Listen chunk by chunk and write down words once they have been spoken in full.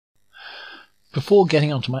Before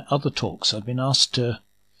getting on to my other talks, I've been asked to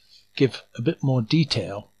give a bit more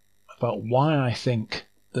detail about why I think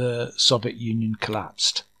the Soviet Union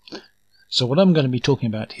collapsed. So what I'm going to be talking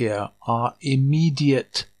about here are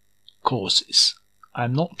immediate causes.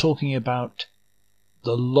 I'm not talking about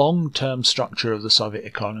the long-term structure of the Soviet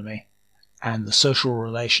economy and the social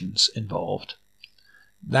relations involved.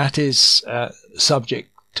 That is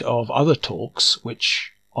subject of other talks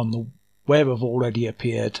which on the web have already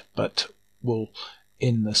appeared, but will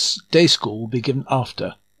in the day school be given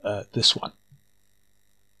after this one.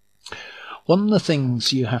 One of the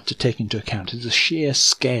things you have to take into account is the sheer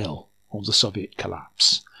scale of the Soviet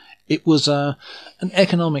collapse. It was an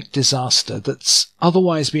economic disaster that's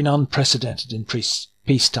otherwise been unprecedented in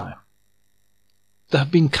peacetime. There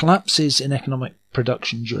have been collapses in economic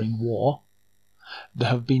production during war. There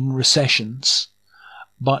have been recessions.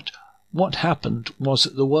 But what happened was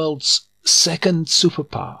that the world's second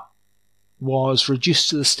superpower was reduced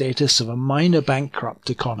to the status of a minor bankrupt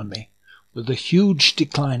economy with a huge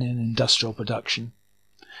decline in industrial production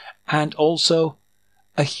and also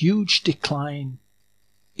a huge decline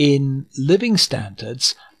in living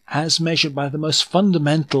standards as measured by the most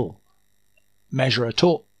fundamental measure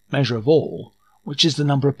of all, which is the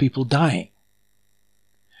number of people dying.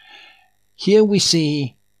 Here we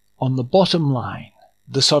see on the bottom line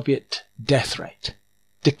the Soviet death rate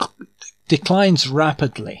declines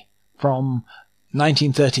rapidly from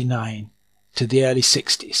 1939 to the early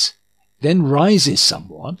 60s, then rises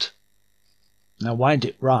somewhat. Now, why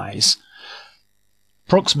did it rise?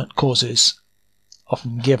 Approximate causes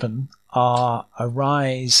often given are a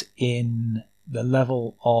rise in the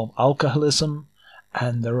level of alcoholism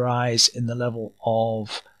and the rise in the level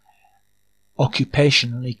of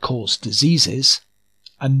occupationally caused diseases.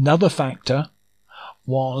 Another factor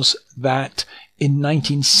was that in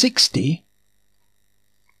 1960,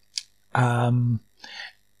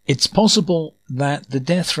 it's possible that the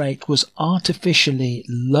death rate was artificially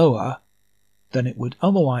lower than it would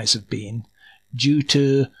otherwise have been due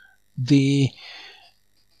to the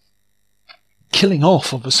killing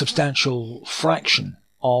off of a substantial fraction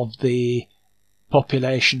of the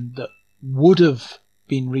population that would have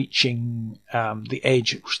been reaching the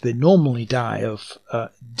age at which they normally die of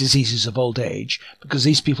diseases of old age, because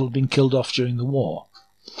these people had been killed off during the war.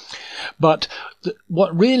 But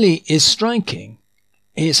what really is striking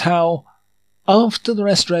is how, after the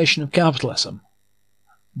restoration of capitalism,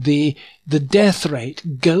 the death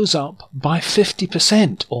rate goes up by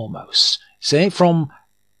 50% almost, say from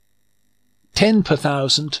 10 per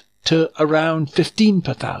thousand to around 15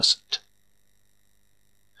 per thousand.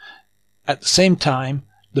 At the same time,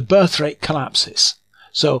 the birth rate collapses.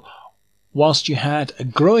 So, whilst you had a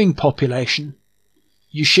growing population,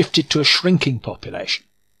 you shifted to a shrinking population.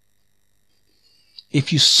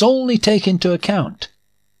 If you solely take into account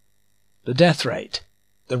the death rate,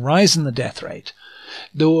 the rise in the death rate,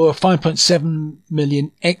 there were 5.7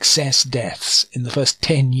 million excess deaths in the first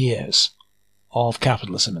 10 years of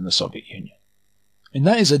capitalism in the Soviet Union. And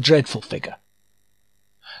that is a dreadful figure.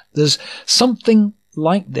 There's something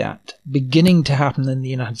like that beginning to happen in the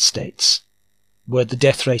United States, where the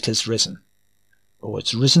death rate has risen, or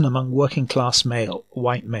it's risen among working class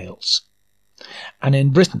white males. And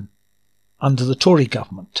in Britain, under the Tory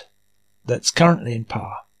government that's currently in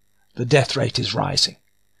power, the death rate is rising.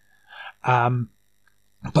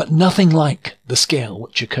 But nothing like the scale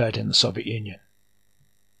which occurred in the Soviet Union.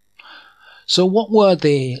 So what were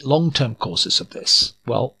the long-term causes of this?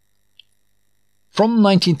 Well, from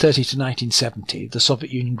 1930 to 1970, the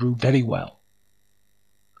Soviet Union grew very well.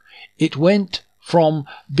 It went from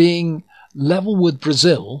being level with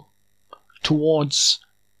Brazil towards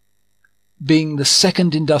being the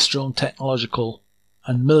second industrial and technological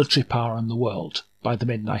and military power in the world by the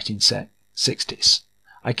mid-1960s.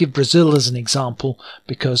 I give Brazil as an example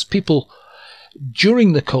because people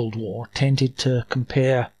during the Cold War tended to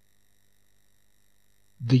compare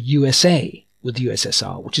the USA with the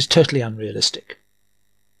USSR, which is totally unrealistic.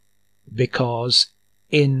 Because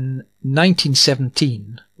in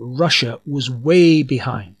 1917, Russia was way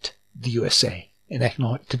behind the USA in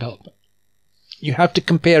economic development. You have to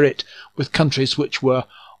compare it with countries which were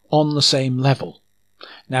on the same level.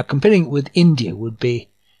 Now, comparing it with India would be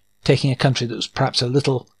taking a country that was perhaps a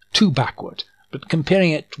little too backward, but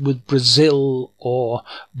comparing it with Brazil or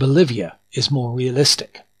Bolivia is more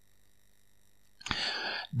realistic.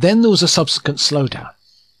 Then there was a subsequent slowdown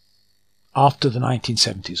after the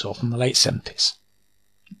 1970s or from the late 70s.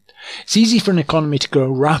 It's easy for an economy to grow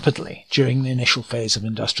rapidly during the initial phase of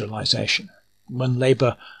industrialization, when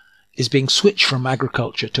labour is being switched from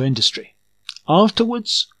agriculture to industry.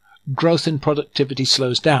 Afterwards, growth in productivity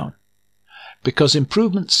slows down because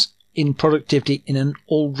improvements in productivity in an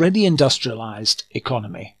already industrialized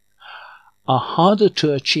economy are harder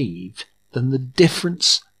to achieve than the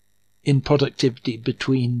difference in productivity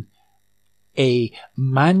between a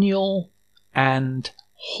manual and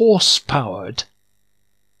horse-powered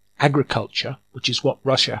agriculture, which is what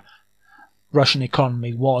Russian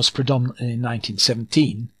economy was predominantly in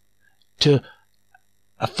 1917, to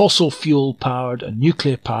a fossil fuel-powered and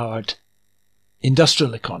nuclear-powered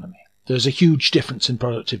industrial economy. There's a huge difference in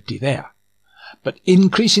productivity there. But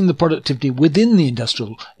increasing the productivity within the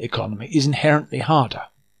industrial economy is inherently harder.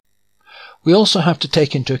 We also have to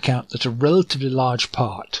take into account that a relatively large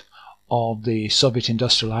part of the Soviet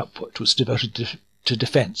industrial output was devoted to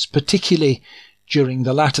defense, particularly during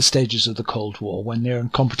the latter stages of the Cold War, when they're in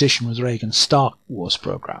competition with Reagan's Star Wars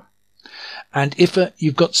program. And if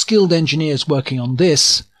you've got skilled engineers working on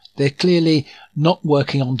this, they're clearly not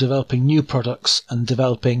working on developing new products and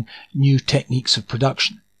developing new techniques of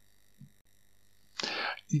production.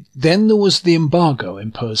 Then there was the embargo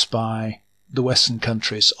imposed by the Western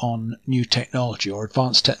countries on new technology or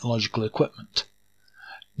advanced technological equipment.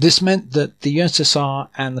 This meant that the USSR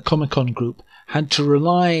and the Comecon group had to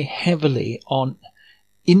rely heavily on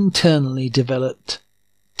internally developed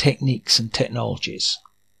techniques and technologies,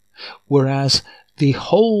 whereas the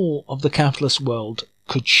whole of the capitalist world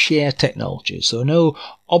could share technologies. So no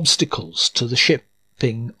obstacles to the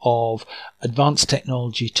shipping of advanced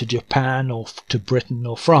technology to Japan or to Britain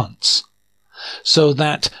or France. So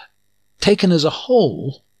that, taken as a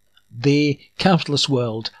whole, the capitalist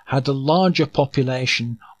world had a larger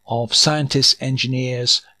population of scientists,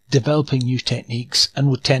 engineers, developing new techniques, and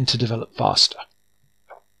would tend to develop faster.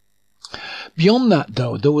 Beyond that,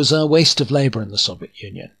 though, there was a waste of labour in the Soviet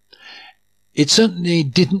Union. It certainly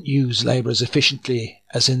didn't use labour as efficiently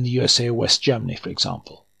as in the USA or West Germany, for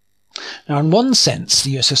example. Now, in one sense,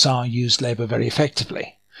 the USSR used labour very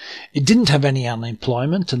effectively. It didn't have any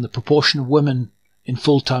unemployment, and the proportion of women in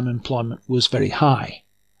full-time employment was very high.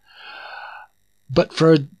 But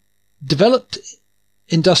for a developed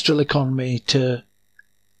industrial economy to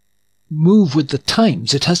move with the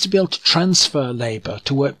times, it has to be able to transfer labour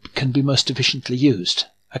to where it can be most efficiently used.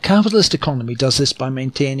 A capitalist economy does this by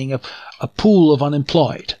maintaining a pool of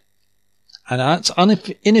unemployed. And that's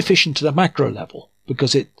inefficient at a macro level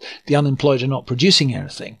because the unemployed are not producing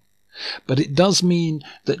anything. But it does mean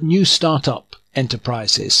that new start-up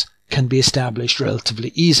enterprises can be established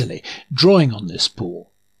relatively easily, drawing on this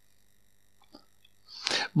pool.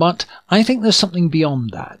 But I think there's something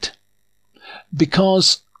beyond that,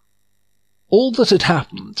 because all that had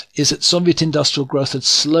happened is that Soviet industrial growth had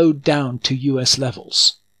slowed down to US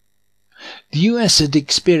levels. The US had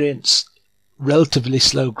experienced relatively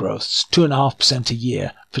slow growths, 2.5% a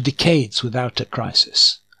year, for decades without a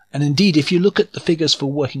crisis. And indeed, if you look at the figures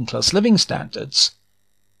for working class living standards,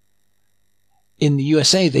 in the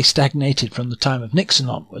USA they stagnated from the time of Nixon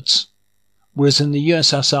onwards, whereas in the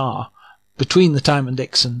USSR, between the time of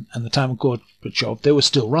Nixon and the time of Gorbachev, they were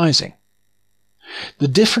still rising. The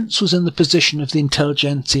difference was in the position of the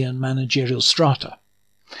intelligentsia and managerial strata.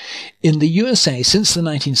 In the USA, since the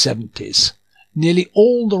 1970s, nearly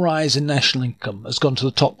all the rise in national income has gone to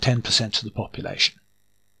the top 10% of the population.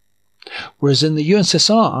 Whereas in the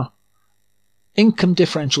USSR, income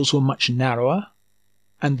differentials were much narrower,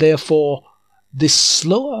 and therefore this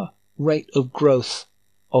slower rate of growth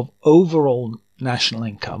of overall national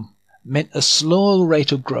income meant a slower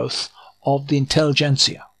rate of growth of the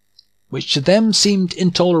intelligentsia, which to them seemed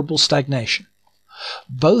intolerable stagnation,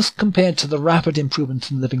 both compared to the rapid improvement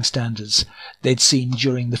in living standards they'd seen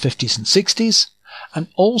during the 50s and 60s, and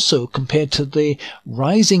also compared to the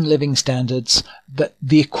rising living standards that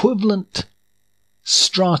the equivalent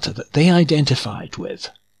strata that they identified with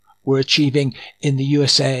were achieving in the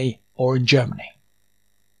USA or in Germany.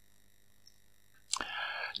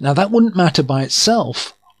 Now, that wouldn't matter by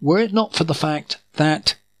itself were it not for the fact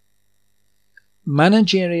that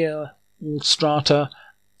managerial strata,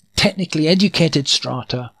 technically educated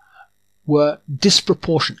strata, were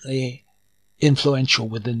disproportionately influential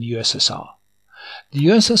within the USSR. The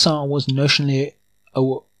USSR was notionally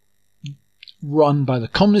run by the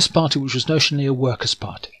Communist Party, which was notionally a workers'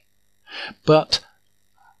 party. But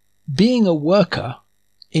being a worker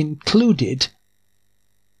included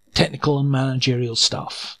technical and managerial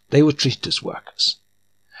staff. They were treated as workers.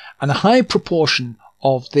 And a high proportion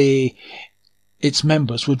of its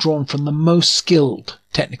members were drawn from the most skilled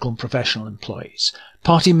technical and professional employees.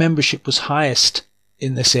 Party membership was highest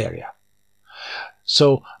in this area.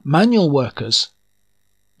 So manual workers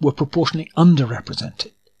were proportionally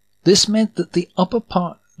underrepresented. This meant that the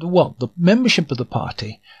membership of the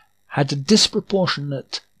party had a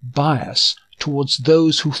disproportionate bias towards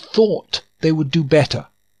those who thought they would do better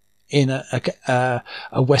in a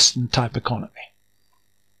Western-type economy.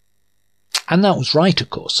 And that was right, of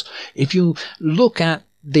course. If you look at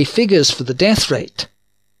the figures for the death rate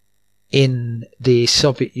in the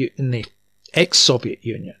ex-Soviet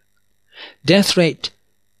Union, death rate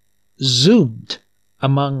zoomed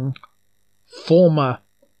among former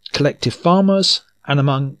collective farmers and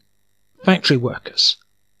among factory workers.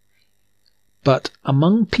 But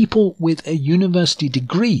among people with a university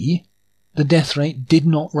degree, the death rate did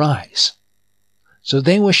not rise. So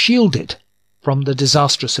they were shielded from the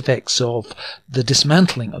disastrous effects of the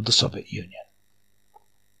dismantling of the Soviet Union.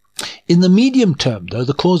 In the medium term, though,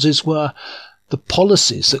 the causes were the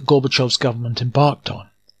policies that Gorbachev's government embarked on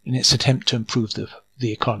in its attempt to improve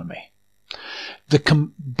the economy. The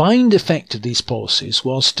combined effect of these policies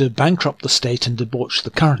was to bankrupt the state and debauch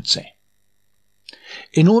the currency.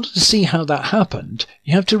 In order to see how that happened,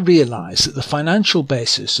 you have to realize that the financial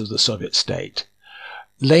basis of the Soviet state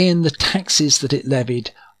lay in the taxes that it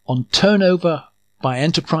levied on turnover by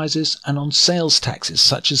enterprises and on sales taxes,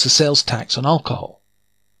 such as the sales tax on alcohol.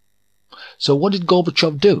 So what did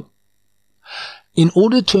Gorbachev do? In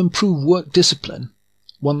order to improve work discipline,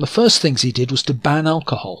 one of the first things he did was to ban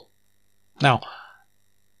alcohol. Now,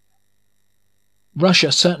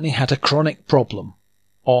 Russia certainly had a chronic problem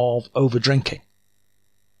of over-drinking.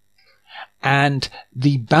 And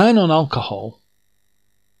the ban on alcohol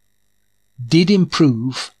did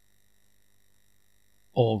improve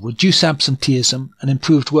or reduce absenteeism and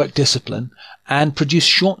improved work discipline and produce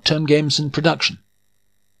short-term gains in production.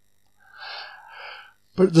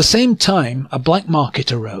 But at the same time, a black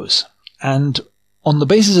market arose, and on the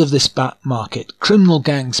basis of this black market, criminal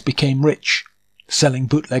gangs became rich, selling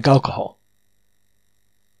bootleg alcohol.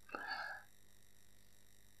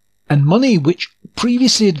 And money which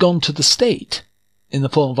previously had gone to the state in the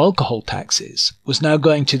form of alcohol taxes was now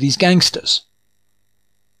going to these gangsters.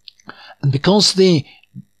 And because the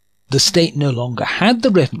state no longer had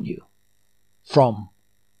the revenue from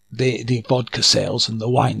the vodka sales and the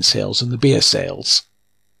wine sales and the beer sales,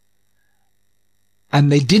 and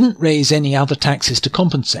they didn't raise any other taxes to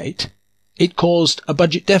compensate, it caused a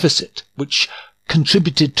budget deficit, which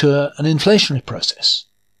contributed to an inflationary process.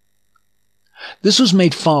 This was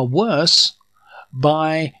made far worse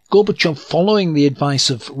by Gorbachev following the advice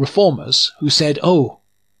of reformers who said,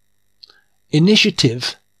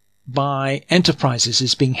 initiative by enterprises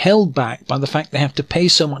is being held back by the fact they have to pay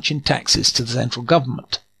so much in taxes to the central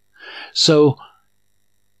government. So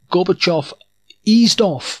Gorbachev eased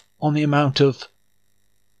off on the amount of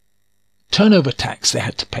turnover tax they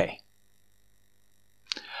had to pay.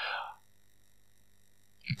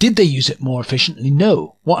 Did they use it more efficiently?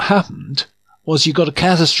 No. What happened was you got a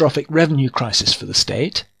catastrophic revenue crisis for the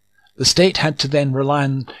state. The state had to then rely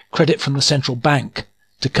on credit from the central bank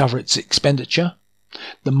to cover its expenditure.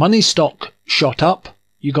 The money stock shot up.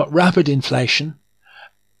 You got rapid inflation.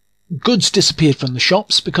 Goods disappeared from the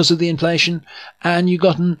shops because of the inflation, and you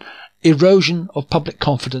got an erosion of public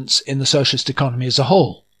confidence in the socialist economy as a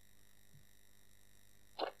whole.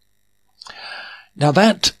 Now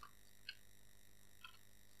that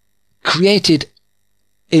created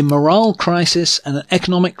a morale crisis and an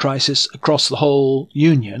economic crisis across the whole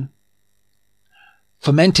Union,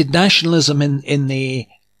 fomented nationalism in the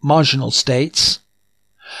marginal states,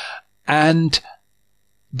 and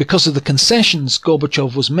because of the concessions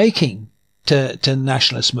Gorbachev was making to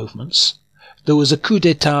nationalist movements, there was a coup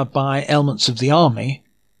d'etat by elements of the army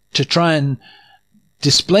to try and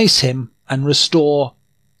displace him and restore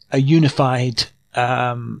a unified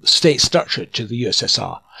state structure to the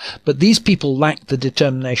USSR. But these people lacked the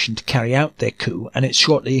determination to carry out their coup, and it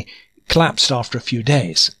shortly collapsed after a few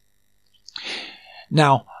days.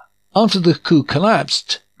 Now, after the coup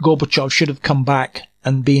collapsed, Gorbachev should have come back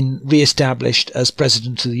and been re-established as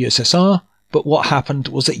president of the USSR, but what happened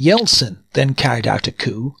was that Yeltsin then carried out a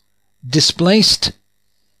coup, displaced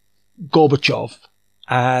Gorbachev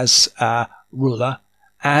as ruler,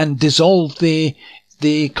 and dissolved the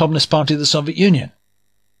Communist Party of the Soviet Union.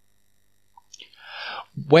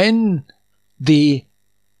 When the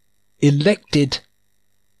elected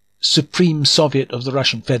Supreme Soviet of the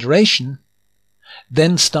Russian Federation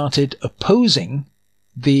then started opposing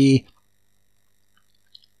the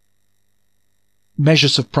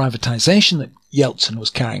measures of privatization that Yeltsin was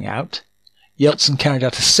carrying out, Yeltsin carried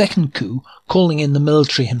out a second coup, calling in the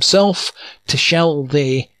military himself to shell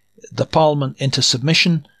the parliament into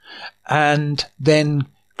submission, and then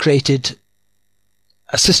created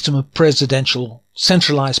a system of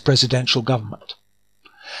centralized presidential government.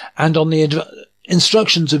 And on the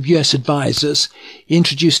instructions of US advisors, he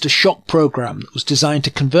introduced a shock program that was designed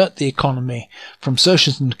to convert the economy from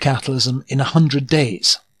socialism to capitalism in 100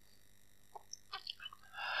 days.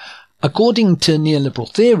 According to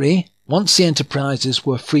neoliberal theory, once the enterprises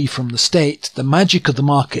were free from the state, the magic of the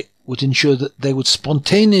market would ensure that they would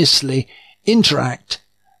spontaneously interact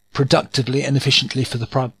productively and efficiently for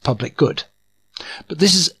the public good. But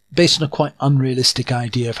this is based on a quite unrealistic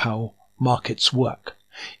idea of how markets work.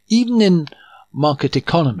 Even in market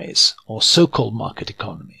economies, or so-called market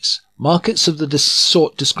economies, markets of the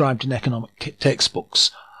sort described in economic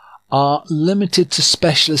textbooks are limited to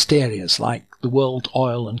specialist areas like the world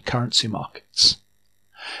oil and currency markets.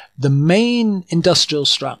 The main industrial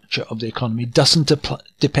structure of the economy doesn't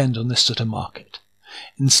depend on this sort of market.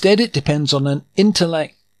 Instead, it depends on an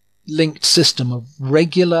interlinked system of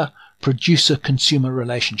regular producer-consumer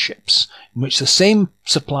relationships in which the same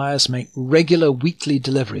suppliers make regular weekly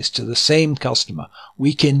deliveries to the same customer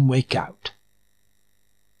week in, week out.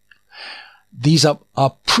 These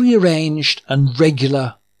are prearranged and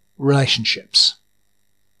regular relationships.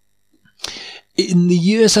 In the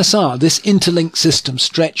USSR, this interlinked system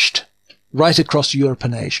stretched right across Europe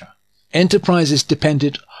and Asia. Enterprises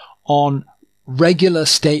depended on regular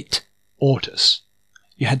state orders.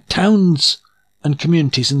 You had towns and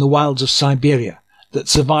communities in the wilds of Siberia that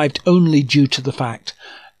survived only due to the fact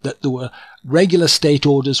that there were regular state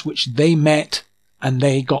orders which they met and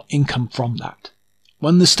they got income from that.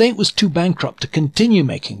 When the state was too bankrupt to continue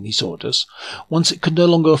making these orders, once it could no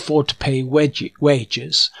longer afford to pay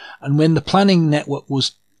wages, and when the planning network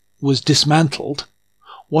was dismantled,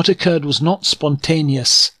 what occurred was not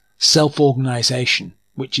spontaneous self-organization,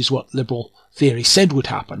 which is what liberal theory said would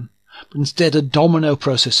happen, but instead a domino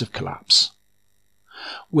process of collapse.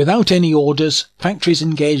 Without any orders, factories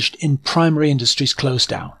engaged in primary industries closed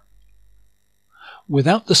down.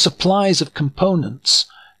 Without the supplies of components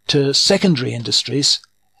to secondary industries,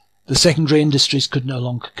 the secondary industries could no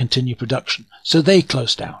longer continue production, so they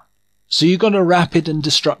closed down. So you got a rapid and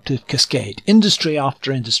destructive cascade. Industry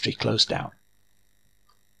after industry closed down.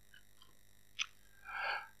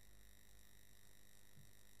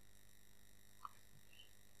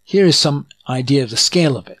 Here is some idea of the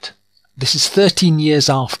scale of it. This is 13 years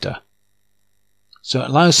after, so it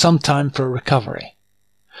allows some time for a recovery.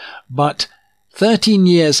 But 13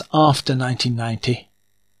 years after 1990,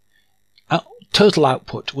 total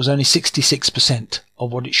output was only 66%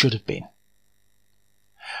 of what it should have been.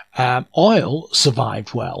 Oil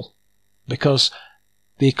survived well because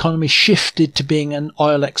the economy shifted to being an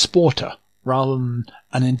oil exporter rather than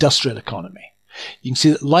an industrial economy. You can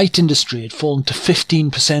see that light industry had fallen to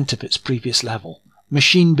 15% of its previous level,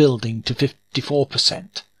 machine building to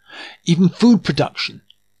 54%. Even food production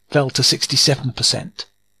fell to 67%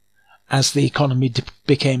 as the economy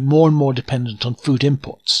became more and more dependent on food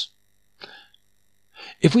imports.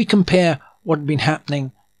 If we compare what had been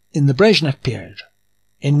happening in the Brezhnev period,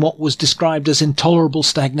 in what was described as intolerable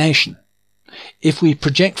stagnation, if we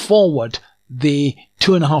project forward the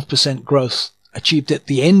 2.5% growth achieved at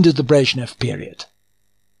the end of the Brezhnev period,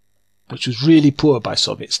 which was really poor by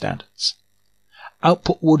Soviet standards,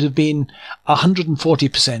 output would have been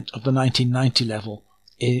 140% of the 1990 level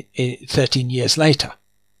 13 years later.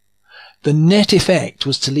 The net effect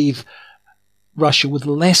was to leave Russia with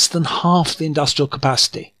less than half the industrial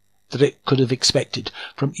capacity that it could have expected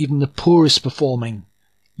from even the poorest performing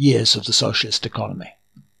years of the socialist economy.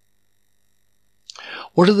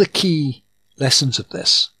 What are the key lessons of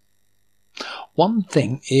this? One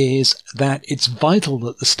thing is that it's vital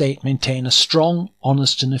that the state maintain a strong,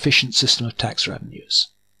 honest and efficient system of tax revenues.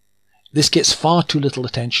 This gets far too little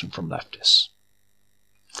attention from leftists.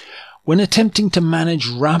 When attempting to manage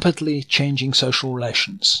rapidly changing social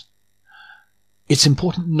relations, it's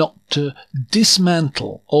important not to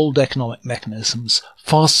dismantle old economic mechanisms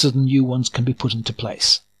faster than new ones can be put into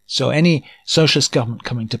place. So any socialist government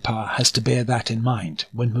coming to power has to bear that in mind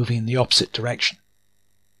when moving in the opposite direction.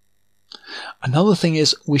 Another thing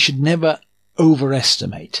is we should never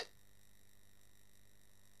overestimate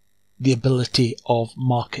the ability of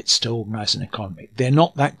markets to organize an economy. They're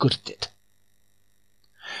not that good at it.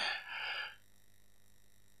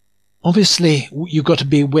 Obviously, you've got to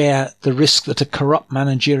be aware the risk that a corrupt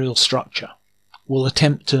managerial structure will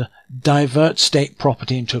attempt to divert state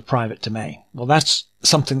property into a private domain. Well, that's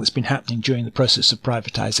something that's been happening during the process of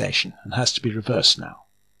privatization and has to be reversed now.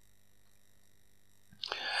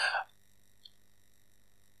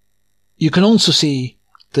 You can also see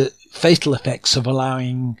the fatal effects of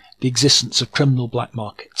allowing the existence of criminal black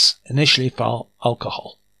markets, initially for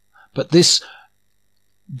alcohol. But this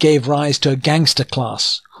gave rise to a gangster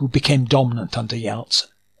class who became dominant under Yeltsin.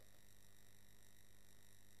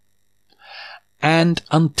 And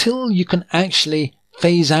until you can actually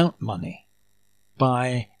phase out money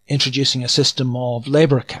by introducing a system of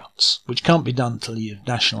labour accounts, which can't be done until you've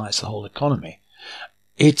nationalised the whole economy,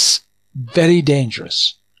 it's very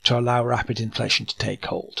dangerous to allow rapid inflation to take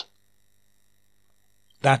hold.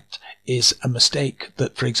 That is a mistake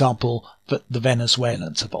that, for example, that the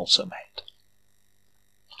Venezuelans have also made.